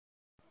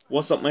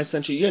What's up, my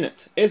Essential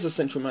Unit? It's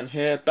Essential Man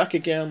here, back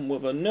again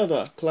with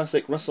another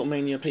classic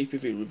WrestleMania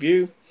pay-per-view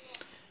review.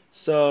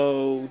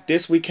 So,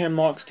 this weekend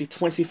marks the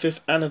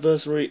 25th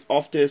anniversary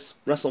of this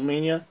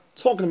WrestleMania.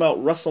 Talking about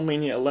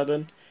WrestleMania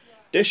 11.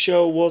 This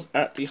show was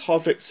at the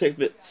Harvick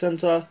Civic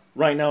Center.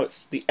 Right now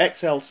it's the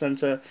XL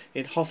Center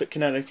in Harvick,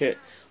 Connecticut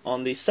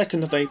on the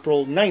 2nd of April,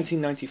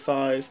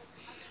 1995.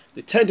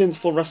 The attendance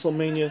for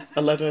WrestleMania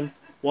 11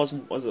 was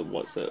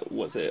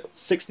it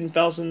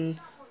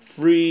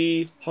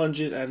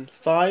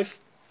 16,305.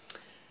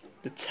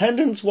 The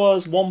attendance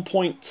was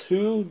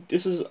 1.2.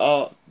 This is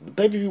the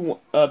pay-per-view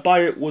buy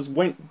rate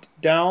went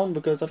down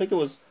because I think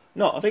it's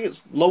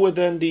lower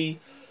than the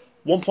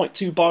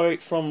 1.2 buy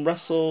rate from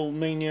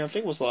WrestleMania. I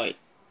think it was like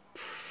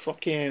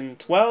fucking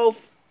 12.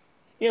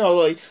 You know,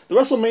 like the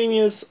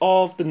WrestleManias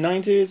of the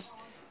 90s.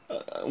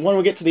 When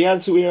we get to the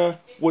Attitude Era,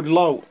 were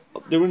low.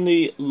 They're in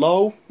the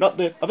low, not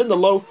the. I think the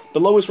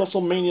lowest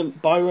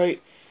WrestleMania buy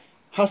rate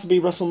has to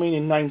be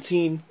WrestleMania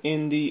 19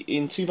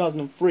 in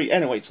 2003.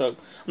 Anyway, so I'm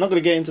not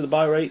gonna get into the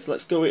buy rates.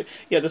 Let's go with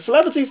the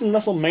celebrities in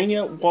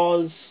WrestleMania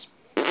was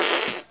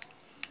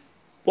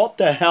what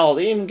the hell?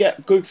 They didn't even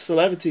get good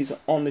celebrities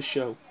on the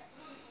show.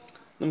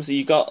 Let me see.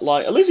 You got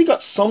at least you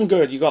got some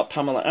good. You got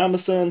Pamela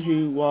Anderson,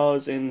 who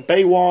was in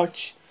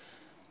Baywatch.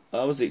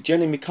 Was it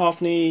Jenny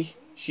McCartney?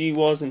 She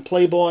was in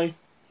Playboy.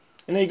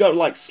 And then you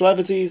got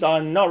celebrities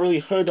I've not really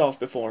heard of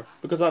before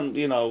because I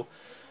know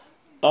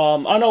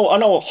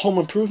what Home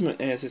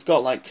Improvement is. It's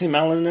got Tim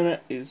Allen in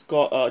it. It's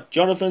got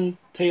Jonathan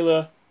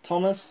Taylor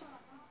Thomas.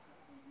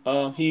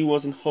 He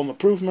was in Home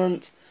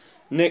Improvement.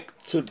 Nick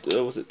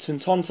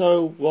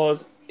Tintonto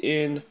was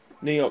in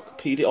New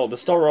York PD, or the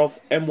star of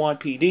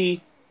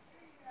NYPD.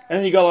 And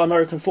then you got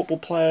American football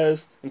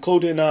players,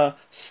 including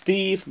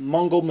Steve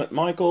Mongo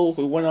McMichael,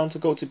 who went on to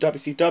go to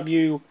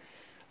WCW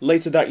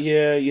later that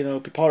year.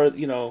 Be part of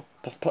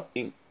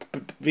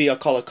be a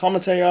color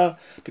commentator,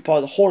 be part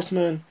of the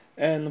Horsemen,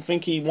 and I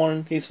think he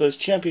won his first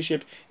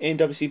championship in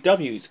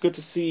WCW. It's good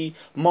to see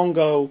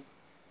Mongo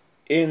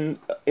in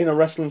a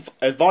wrestling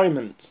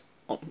environment.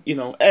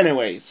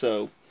 Anyway,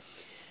 so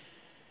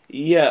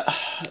yeah,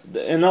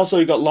 and also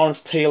you got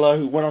Lawrence Taylor,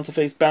 who went on to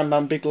face Bam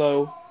Bam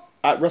Bigelow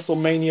at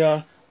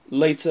WrestleMania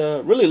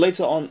later, really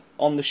later on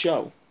the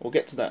show. We'll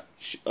get to that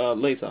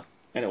later.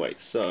 Anyway,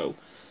 so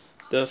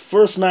the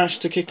first match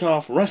to kick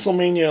off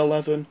WrestleMania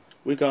 11,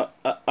 we got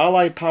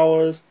Allied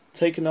Powers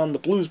taking on the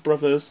Blues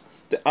Brothers.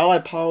 The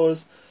Allied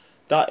Powers,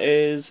 that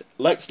is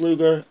Lex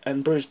Luger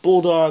and British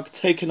Bulldog,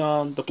 taking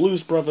on the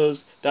Blues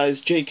Brothers, that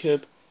is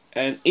Jacob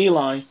and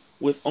Eli,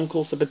 with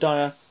Uncle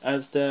Zebediah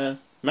as their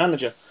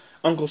manager.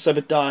 Uncle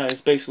Zebediah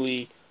is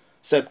basically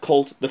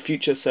the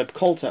future Seb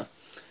Coulter.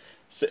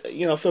 So,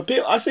 for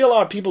people, I see a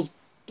lot of people's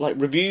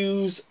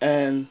reviews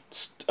and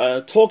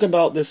talking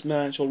about this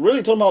match, or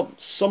really talking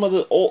about some of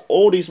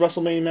all these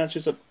WrestleMania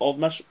matches of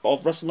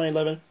WrestleMania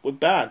 11 were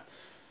bad.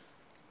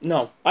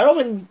 No, I don't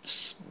think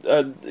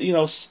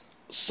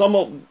some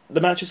of the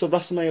matches of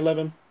WrestleMania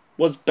 11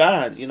 was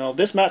bad.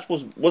 This match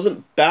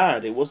wasn't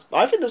bad.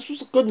 I think this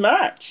was a good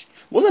match.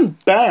 It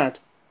wasn't bad.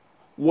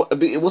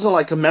 It wasn't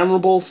like a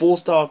memorable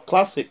 4-star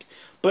classic,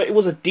 but it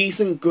was a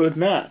decent good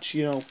match.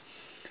 Because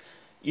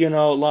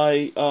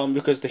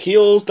the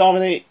heels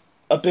dominate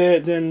a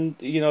bit, then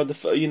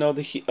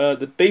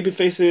the baby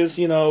faces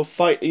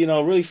fight,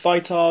 really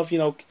fight off,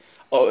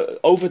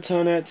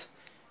 overturn it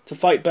to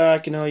fight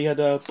back. You had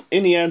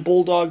in the end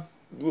Bulldog.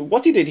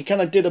 What he did, he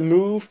kind of did a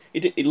move.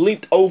 He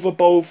leaped over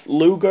both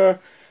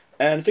Luger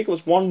and I think it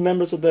was one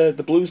member of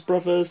the Blues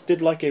Brothers.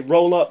 Did a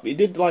roll up. He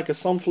did a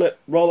sunflip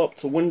roll up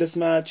to win this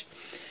match.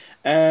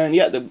 And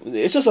yeah,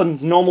 it's just a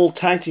normal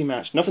tag team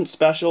match. Nothing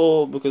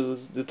special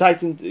because the tag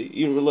team.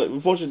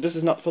 Unfortunately, this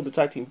is not for the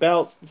tag team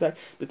belts. The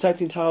tag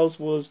team titles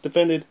was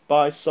defended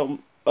by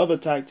some other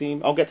tag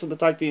team. I'll get to the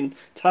tag team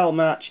title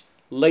match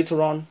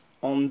later on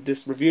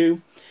this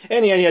review.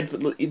 And yeah,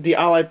 the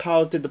Allied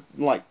Powers did the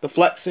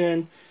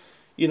flexing.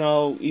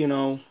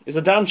 It's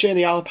a damn shame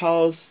the Allied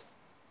Powers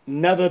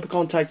never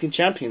become tag team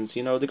champions.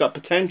 They got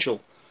potential.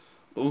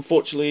 But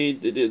unfortunately,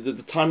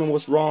 the timing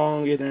was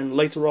wrong, and then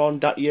later on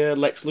that year,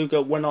 Lex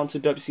Luger went on to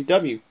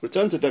WCW,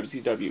 returned to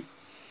WCW.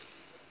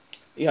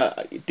 Yeah,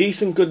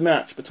 decent good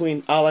match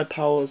between Allied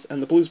Powers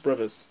and the Blues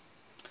Brothers.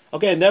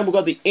 Okay, and then we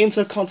got the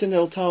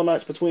Intercontinental title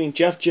match between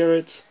Jeff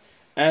Jarrett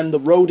and the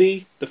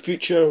Roadie, the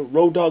future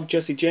Road Dogg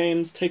Jesse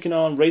James, taking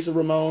on Razor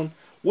Ramon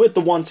with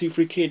the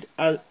 1-2-3 Kid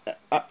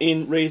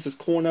in Razor's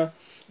corner.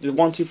 The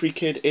 1-2-3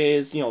 Kid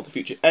is, the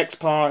future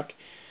X-Pac,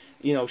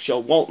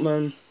 Shel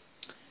Waltman.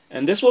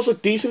 And this was a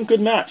decent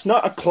good match.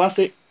 Not a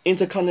classic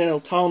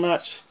Intercontinental title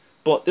match,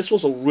 but this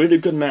was a really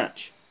good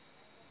match.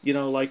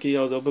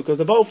 Because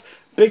they're both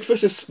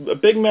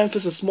big man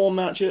versus small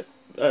match.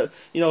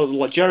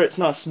 Jarrett's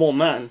not a small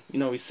man.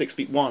 He's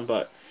 6'1",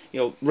 but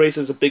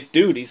Razor's a big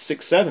dude. He's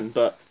 6'7",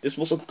 but this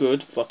was a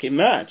good fucking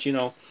match.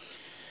 People.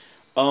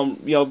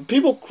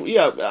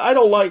 Yeah, I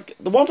don't like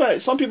the one thing.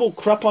 Some people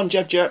crap on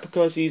Jeff Jarrett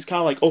because he's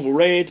kind of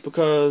overrated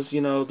because the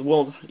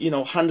world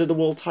handed the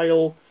world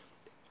title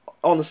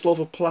on the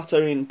silver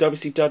platter in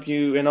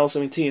WCW and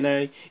also in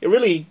TNA. It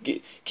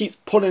really keeps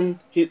putting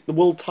the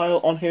world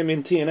title on him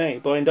in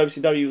TNA, but in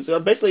WCW, it was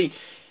basically,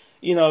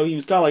 he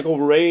was kind of like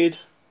overrated,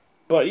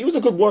 but he was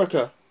a good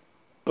worker.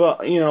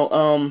 But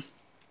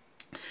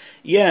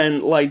yeah,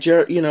 and like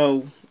Jarrett,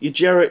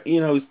 Jarrett,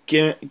 his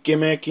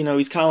gimmick,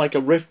 he's kind of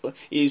like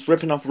he's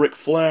ripping off Ric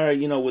Flair,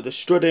 with the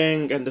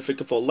strutting and the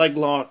figure four leg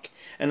lock,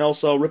 and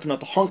also ripping off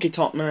the Honky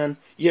Tonk Man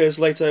years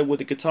later with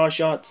the guitar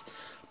shots.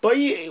 But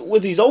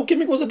with his old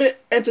gimmick was a bit,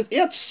 he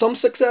had some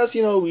success,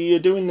 you're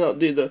doing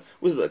the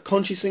was it the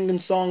country singing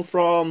song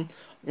from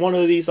one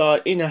of these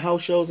in a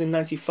house shows in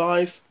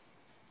 '95.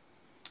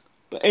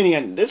 But in the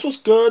end, this was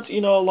good,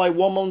 like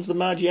one month's the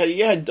match,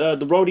 you had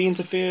the roadie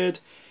interfered.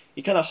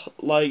 You kind of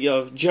like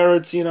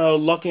Jarrett's,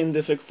 locking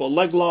the figure four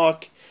leg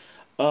lock,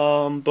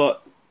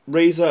 but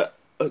Razor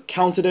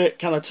countered it,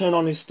 kind of turned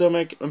on his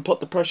stomach and put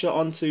the pressure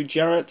onto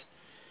Jarrett.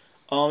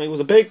 It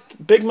was a big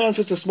man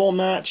versus a small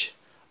match.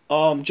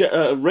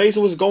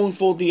 Razor was going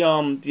for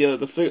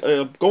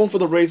going for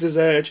the Razor's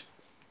Edge.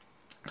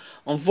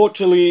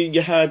 Unfortunately,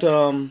 you had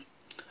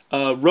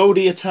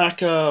Rhodey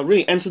attack,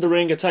 really enter the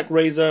ring, attack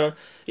Razor,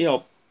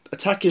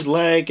 attack his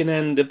leg, and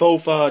then they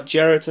both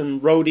Jarrett and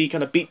Rhodey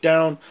kind of beat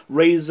down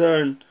Razor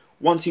and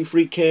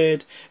 1-2-3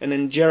 Kid, and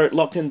then Jarrett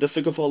locked in the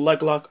figure four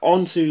leg lock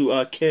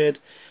onto Kid.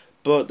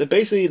 But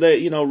Razor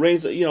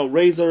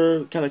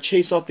kind of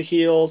chased off the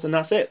heels, and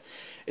that's it.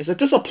 It's a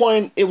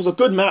disappointment. It was a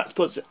good match,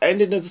 but it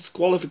ended in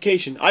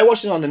disqualification. I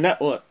watched it on the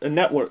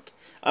network.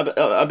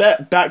 I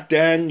bet back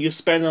then you're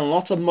spending a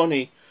lot of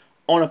money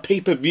on a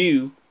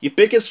pay-per-view, your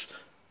biggest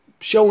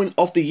showing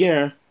of the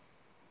year.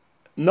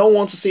 No one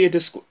wants to see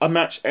a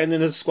match end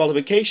in a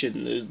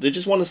disqualification. They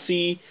just want to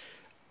see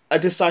a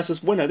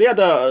decisive winner.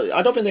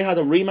 I don't think they had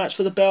a rematch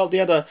for the belt. They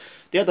had a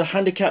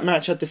handicap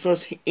match at the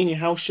first In Your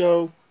House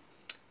show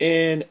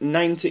in in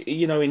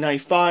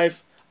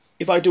 '95.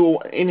 If I do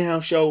an In Your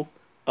House show,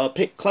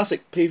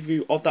 classic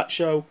pay-per-view of that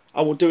show,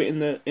 I will do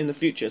it in the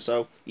future.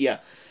 So yeah,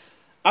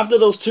 after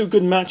those two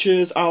good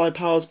matches, Allied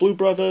Powers, Blue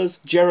Brothers,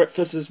 Jarrett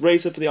versus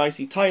Razor for the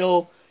IC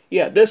title.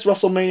 Yeah, this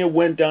WrestleMania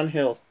went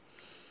downhill.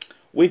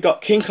 We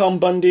got King Kong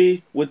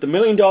Bundy with the $1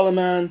 Million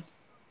Man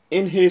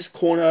in his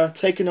corner,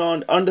 taking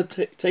on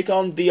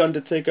the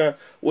Undertaker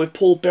with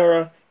Paul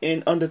Bearer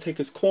in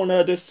Undertaker's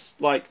corner. This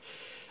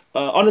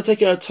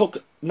Undertaker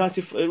took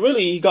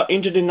he got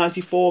injured in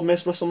 '94,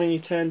 missed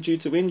WrestleMania 10 due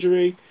to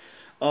injury.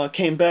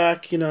 Came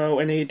back,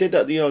 and he did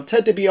that.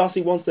 Ted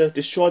DiBiase wants to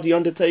destroy the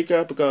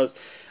Undertaker because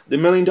the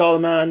 $1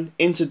 Million Man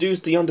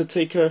introduced the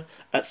Undertaker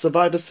at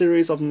Survivor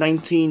Series of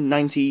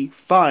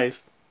 1995.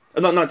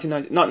 Not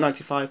 1990, not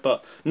 95,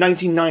 but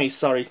 1990.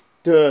 Sorry.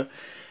 Duh.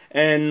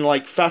 And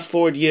fast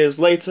forward years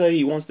later,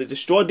 he wants to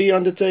destroy the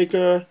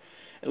Undertaker.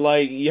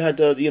 You had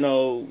to,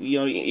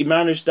 he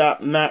managed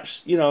that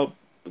match. The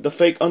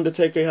fake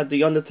Undertaker. He had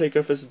the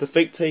Undertaker versus the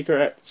fake Taker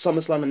at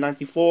SummerSlam in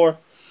 '94.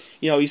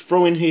 He's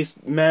throwing his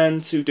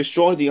man to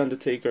destroy the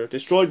Undertaker,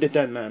 destroy the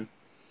dead man.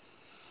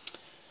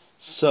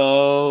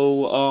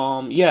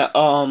 So,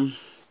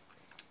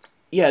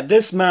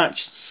 this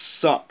match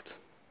sucked.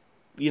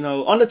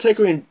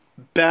 Undertaker in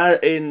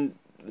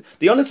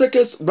the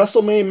Undertaker's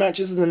WrestleMania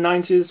matches in the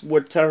 '90s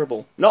were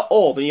terrible. Not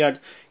all, but you had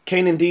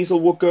Kane and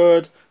Diesel were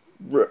good.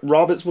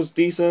 Roberts was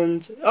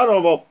decent. I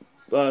don't know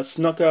about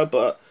Snooker,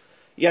 but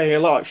yeah, he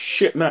had a lot of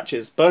shit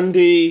matches.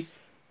 Bundy,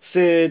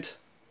 Sid,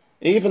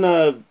 even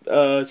John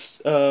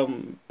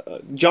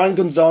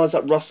Gonzalez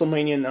at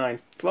WrestleMania 9.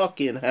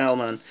 Fucking hell,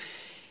 man.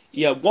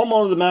 Yeah, one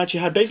more of the match,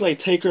 you had basically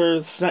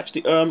Taker snatch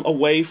the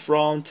away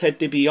from Ted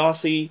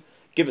DiBiase,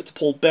 give it to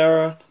Paul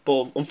Bearer,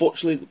 but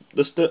unfortunately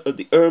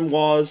the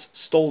was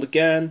stolen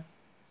again.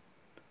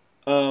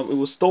 It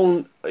was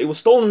stolen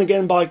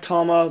again by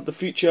Karma, the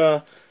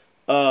future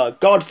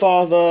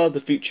Godfather,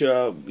 the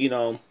future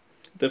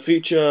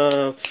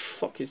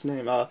fuck his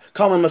name,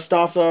 Karma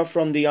Mustafa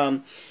from the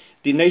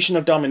Nation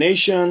of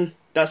Domination.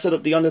 That set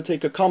up the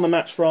Undertaker Karma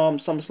match from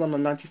SummerSlam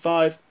in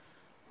 '95.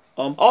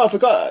 I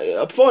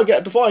forgot.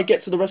 Before I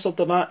get to the rest of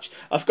the match,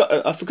 I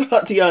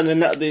forgot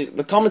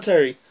the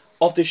commentary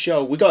of this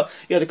show. We got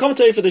the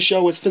commentary for the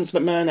show was Vince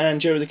McMahon and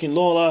Jerry the King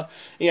Lawler.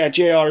 Yeah,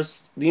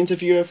 JR's the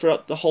interviewer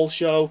throughout the whole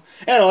show.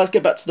 And let's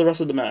get back to the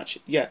rest of the match.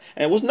 Yeah,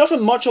 and it was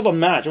nothing much of a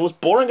match. It was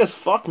boring as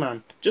fuck,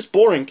 man. Just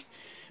boring.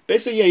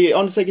 Basically, yeah,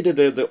 Undertaker did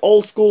the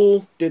old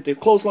school, did the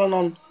clothesline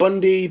on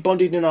Bundy.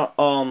 Bundy did not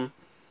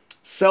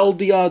sell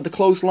the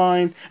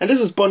clothesline. And this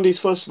is Bundy's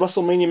first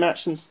WrestleMania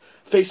match since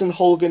facing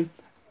Hulk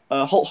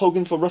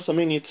Hogan for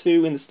WrestleMania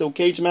 2 in the steel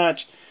cage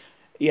match.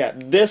 Yeah,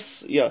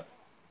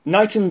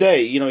 night and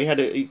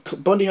day.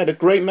 Bundy had a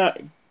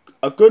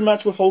good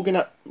match with Hogan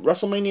at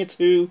WrestleMania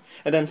 2,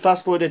 and then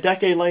fast forward a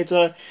decade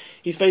later,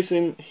 he's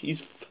facing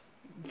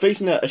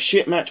a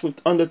shit match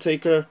with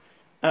Undertaker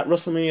at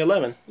WrestleMania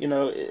 11.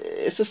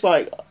 It's just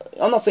like,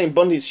 I'm not saying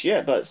Bundy's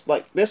shit, but it's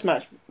like this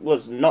match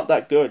was not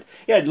that good.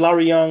 He had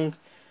Larry Young,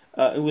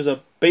 who was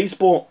a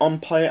baseball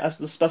umpire, as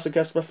the special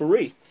guest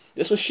referee.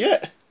 This was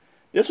shit.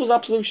 This was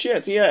absolute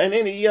shit. Yeah, and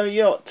then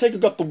Taker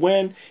got the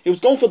win. He was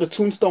going for the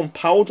Tombstone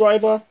Power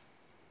Driver.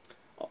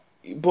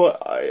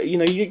 but you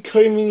know, you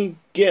couldn't even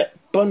get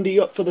Bundy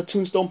up for the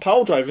Tombstone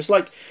Power Drive. It's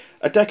like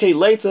a decade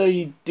later,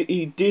 he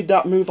did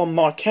that move on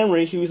Mark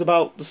Henry, who was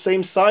about the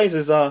same size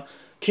as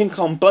King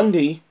Kong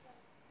Bundy,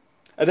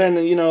 and then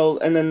you know,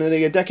 and then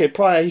a decade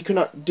prior, he could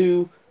not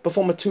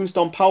perform a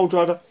Tombstone Power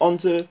Driver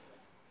onto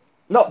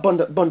not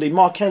Bundy,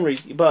 Mark Henry,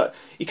 but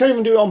he couldn't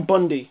even do it on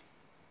Bundy.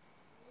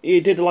 He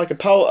did like a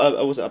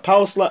power, was it a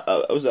power slam,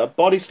 was it a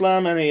body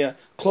slam and a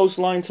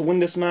clothesline to win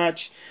this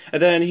match,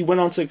 and then he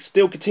went on to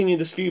still continue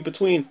this feud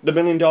between the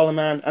Million Dollar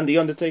Man and the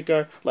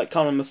Undertaker, like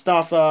Conor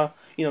Mustafa,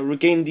 you know,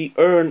 regained the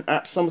urn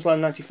at SummerSlam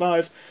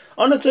 '95.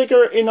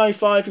 Undertaker in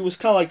 '95, he was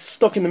kind of like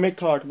stuck in the mid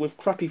card with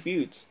crappy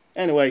feuds.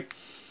 Anyway,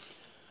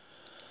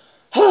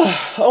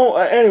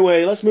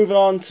 anyway, let's move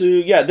on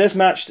to this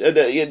match.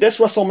 This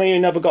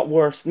WrestleMania never got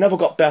worse, never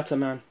got better,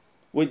 man.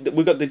 We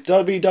got the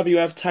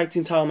WWF Tag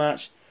Team Title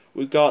match.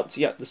 We got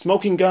the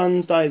Smoking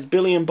Guns, that is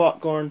Billy and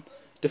Botgorn,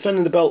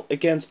 defending the belt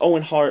against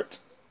Owen Hart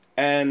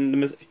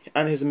and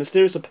his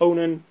mysterious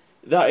opponent,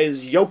 that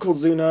is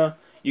Yokozuna.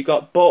 You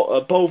got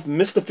both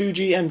Mr.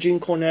 Fuji and Jim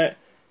Cornette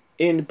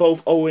in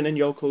both Owen and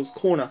Yoko's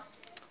corner.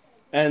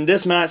 And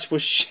this match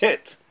was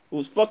shit. It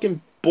was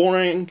fucking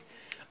boring.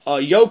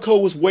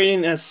 Yoko was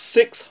weighing at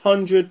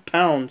 600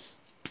 pounds.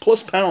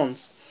 Plus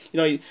pounds.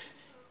 You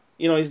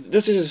know,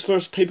 this is his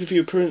first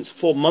pay-per-view appearance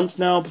for months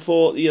now,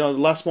 before, you know, the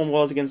last one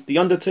was against The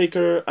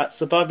Undertaker at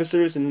Survivor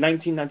Series in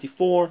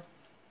 1994.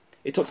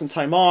 It took some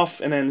time off,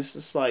 and then it's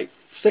just like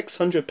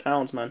 600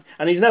 pounds, man.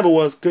 And he never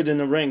was good in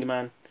the ring,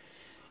 man.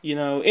 You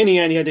know, in the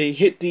end, he had to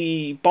hit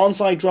the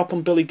bonsai drop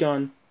on Billy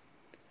Gunn,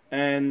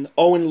 and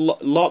Owen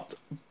locked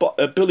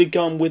Billy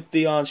Gunn with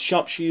the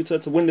sharpshooter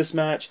to win this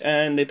match,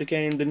 and they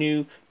became the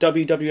new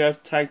WWF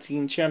Tag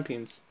Team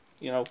Champions,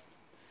 you know.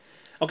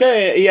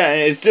 Okay, yeah,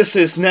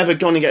 it's never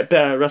gonna get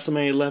better.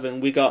 WrestleMania 11,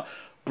 we got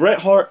Bret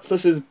Hart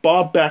versus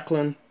Bob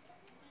Backlund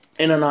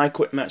in an I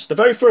Quit match. The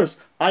very first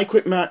I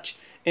Quit match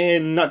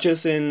in, not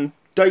just in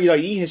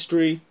WWE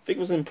history, I think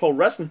it was in pro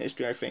wrestling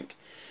history, I think.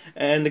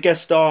 And the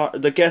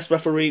guest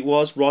referee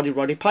was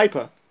Roddy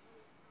Piper.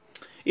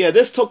 Yeah,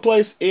 this took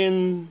place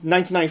in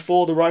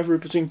 1994, the rivalry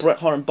between Bret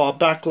Hart and Bob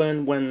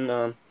Backlund,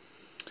 when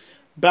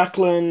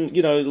Backlund,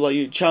 you know,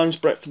 like,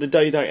 challenged Bret for the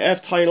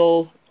WWF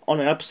title on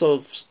an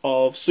episode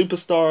of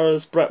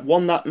Superstars. Bret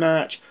won that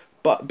match,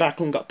 but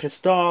Backlund got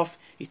pissed off.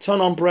 He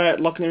turned on Bret,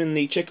 locking him in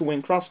the chicken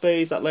wing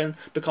crossface. That then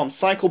becomes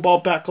Psycho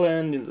Bob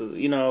Backlund,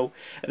 you know.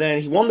 And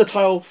then he won the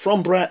title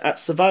from Bret at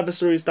Survivor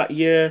Series that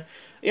year.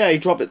 Yeah, he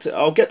dropped it.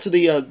 I'll get to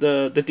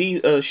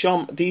the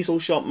Shawn Diesel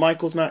Shawn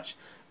Michaels match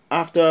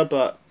after,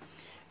 but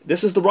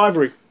this is the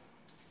rivalry,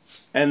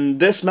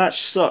 and this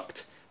match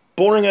sucked.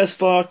 Boring as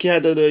fuck. You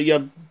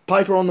had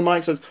Piper on the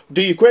mic says,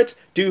 "Do you quit?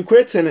 Do you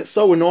quit?" And it's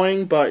so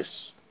annoying, but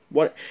it's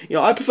what, you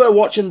know. I prefer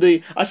watching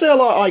I say a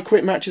lot of I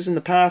Quit matches in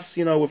the past,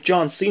 you know, with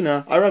John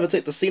Cena. I rather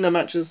take the Cena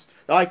matches,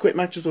 the I Quit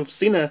matches with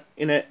Cena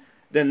in it,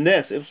 than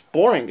this. It was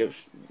boring.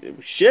 It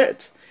was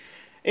shit.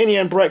 In the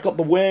end, Bret got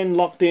the win,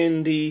 locked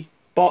in the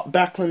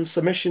Backlund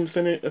submission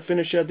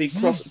finisher, the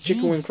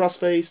chicken wing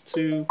crossface,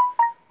 to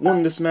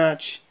win this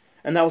match,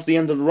 and that was the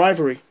end of the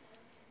rivalry.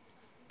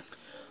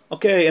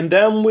 Okay, and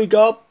then we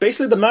got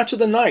basically the match of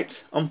the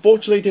night.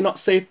 Unfortunately, did not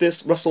save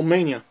this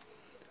WrestleMania.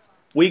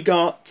 We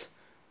got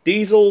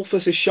Diesel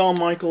versus Shawn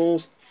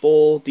Michaels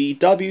for the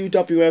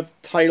WWF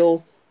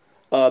title.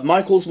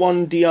 Michaels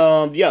won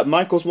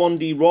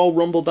the Royal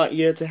Rumble that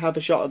year to have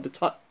a shot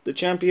at the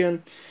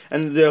champion,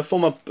 and the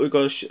former,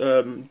 because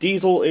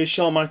Diesel is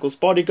Shawn Michaels'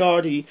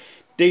 bodyguard.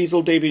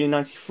 Diesel debuted in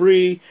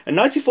 '93, and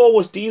 '94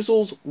 was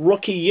Diesel's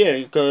rookie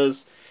year,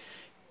 because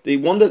he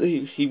won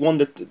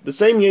the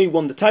same year. He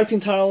won the tag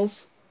team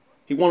titles.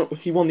 He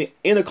won the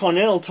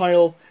Intercontinental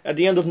title. At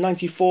the end of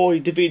 '94, he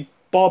defeated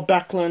Bob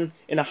Backlund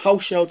in a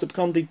house show to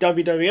become the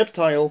WWF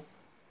title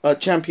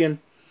champion.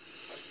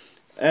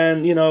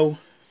 And you know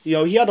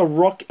he had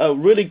a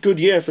really good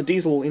year for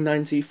Diesel in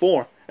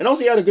 '94, and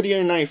also he had a good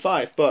year in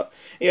 '95. But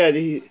yeah,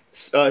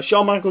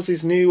 Shawn Michaels'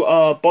 his new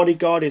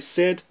bodyguard is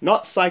Sid,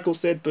 not Psycho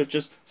Sid, but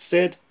just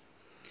Sid.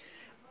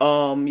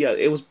 Yeah,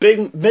 it was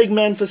big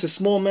man versus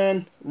small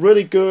man,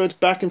 really good,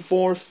 back and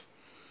forth.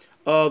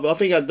 I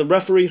think the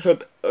referee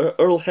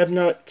Earl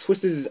Hebner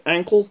twisted his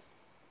ankle.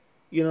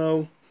 You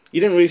know,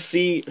 you didn't really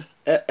see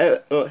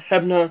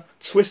Hebner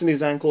twisting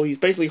his ankle. He's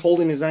basically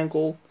holding his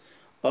ankle.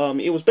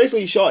 It was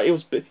basically shot. It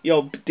was, you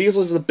know,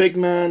 Diesel is a big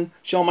man.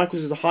 Shawn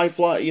Michaels is a high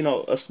fly. You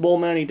know, a small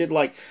man. He did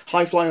like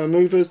high flying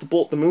maneuvers, the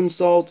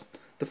moonsault,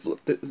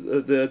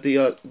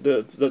 the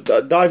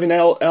diving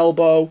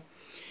elbow.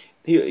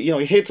 He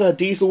hits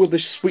Diesel with the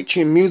sweet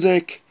chin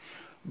music,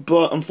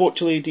 but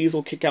unfortunately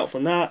Diesel kicked out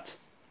from that.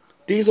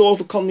 Diesel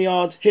overcome the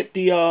odds, hit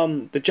the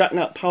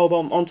jackknap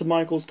powerbomb onto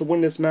Michaels to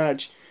win this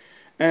match,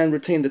 and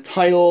retain the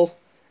title.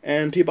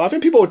 And I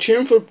think people were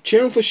cheering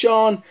for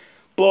Shawn,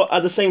 but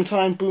at the same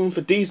time booing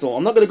for Diesel.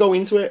 I'm not gonna go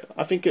into it.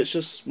 I think it's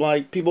just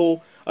like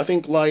people. I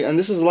think and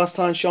this is the last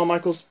time Shawn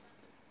Michaels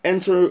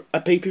entered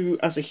a pay-per-view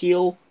as a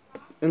heel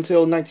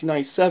until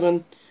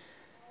 1997.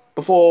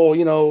 Before,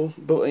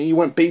 but he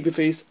went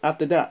babyface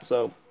after that.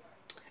 So,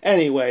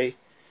 anyway,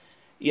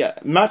 Yeah,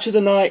 match of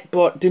the night,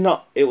 but did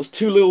not. It was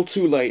too little,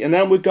 too late. And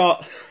then we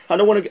got. I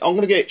don't want to. I'm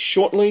gonna get it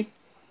shortly.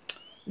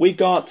 We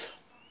got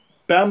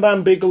Bam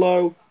Bam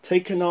Bigelow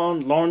taking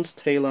on Lawrence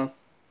Taylor.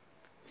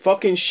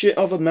 Fucking shit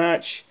of a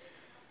match.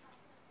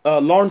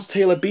 Lawrence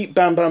Taylor beat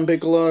Bam Bam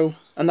Bigelow,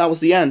 and that was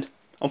the end.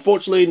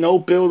 Unfortunately, no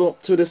build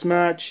up to this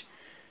match.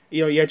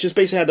 Just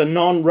basically had a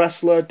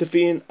non-wrestler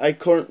defeating a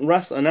current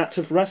wrestler, an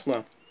active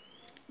wrestler.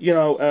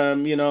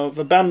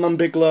 For Bam Bam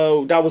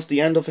Bigelow, that was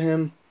the end of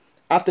him.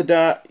 After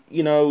that,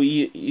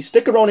 he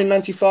stick around in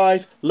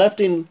 '95, left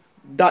in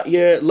that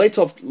year, I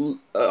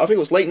think it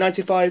was late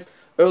 '95,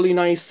 early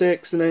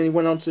 '96, and then he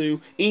went on to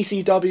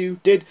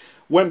ECW,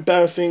 went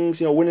better things,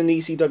 winning the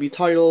ECW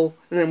title,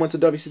 and then went to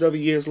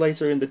WCW years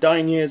later in the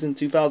dying years in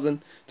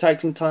 2000, tag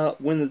team title,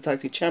 winning the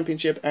tag team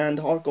championship and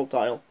the hardcore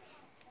title.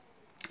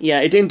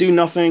 Yeah, it didn't do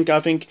nothing. I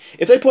think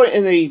if they put it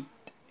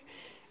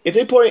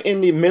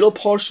in the middle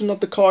portion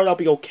of the card, I'll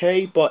be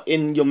okay. But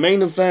in your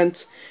main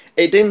event,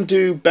 it didn't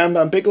do Bam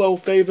Bam Bigelow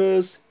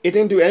favors. It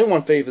didn't do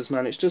anyone favors,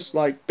 man. It's just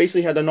like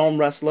basically had a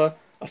non-wrestler,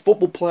 a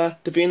football player,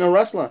 defeating a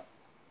wrestler.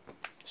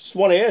 It's just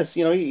what it is.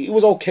 He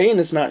was okay in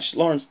this match,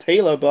 Lawrence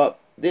Taylor, but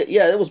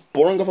it was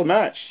boring of a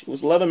match. It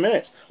was 11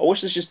 minutes. I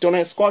wish this just done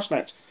a squash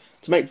match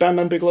to make Bam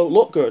Bam Bigelow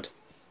look good.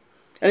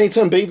 And he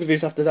turned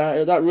babyface after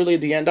that. That really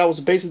the end. That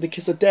was basically the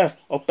kiss of death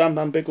of Bam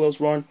Bam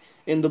Bigelow's run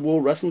in the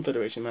World Wrestling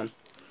Federation, man.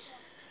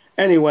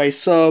 Anyway,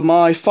 so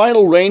my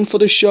final reign for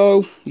the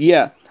show,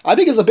 yeah, I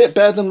think it's a bit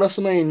better than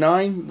WrestleMania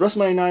 9.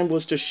 WrestleMania 9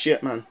 was just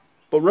shit, man.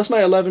 But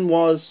WrestleMania 11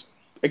 was,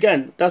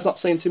 again, that's not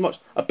saying too much.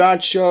 A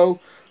bad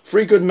show,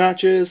 3 good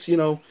matches,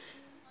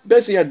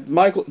 Basically had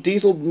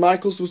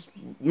Michaels was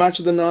match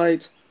of the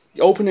night.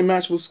 The opening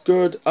match was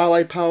good.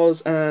 Allied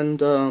Powers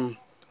and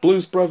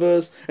Blues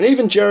Brothers, and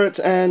even Jarrett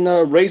and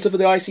Razor for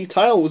the IC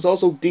title was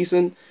also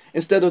decent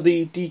instead of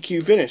the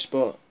DQ finish.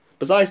 But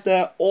besides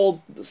that,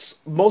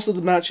 most of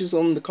the matches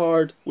on the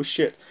card was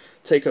shit.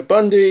 Taker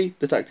Bundy,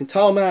 the tag team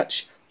title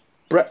match,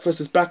 Brett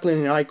vs. Backlund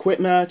in the I Quit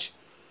match,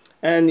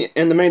 and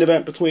in the main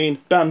event between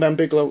Bam Bam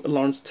Bigelow and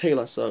Lawrence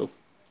Taylor. So,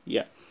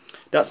 yeah.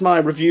 That's my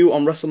review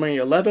on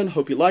WrestleMania 11.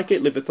 Hope you like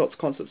it. Leave your thoughts,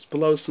 concepts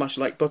below. Smash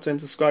the like button.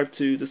 Subscribe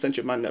to the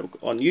Century Man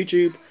Network on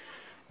YouTube.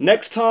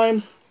 Next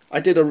time,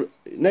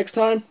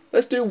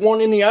 let's do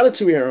one in the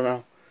Attitude Era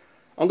now.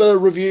 I'm going to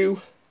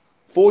review,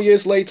 4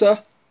 years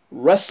later,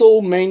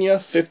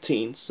 WrestleMania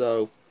 15.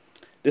 So,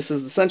 this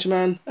is the Century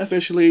Man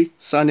officially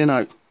signing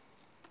out.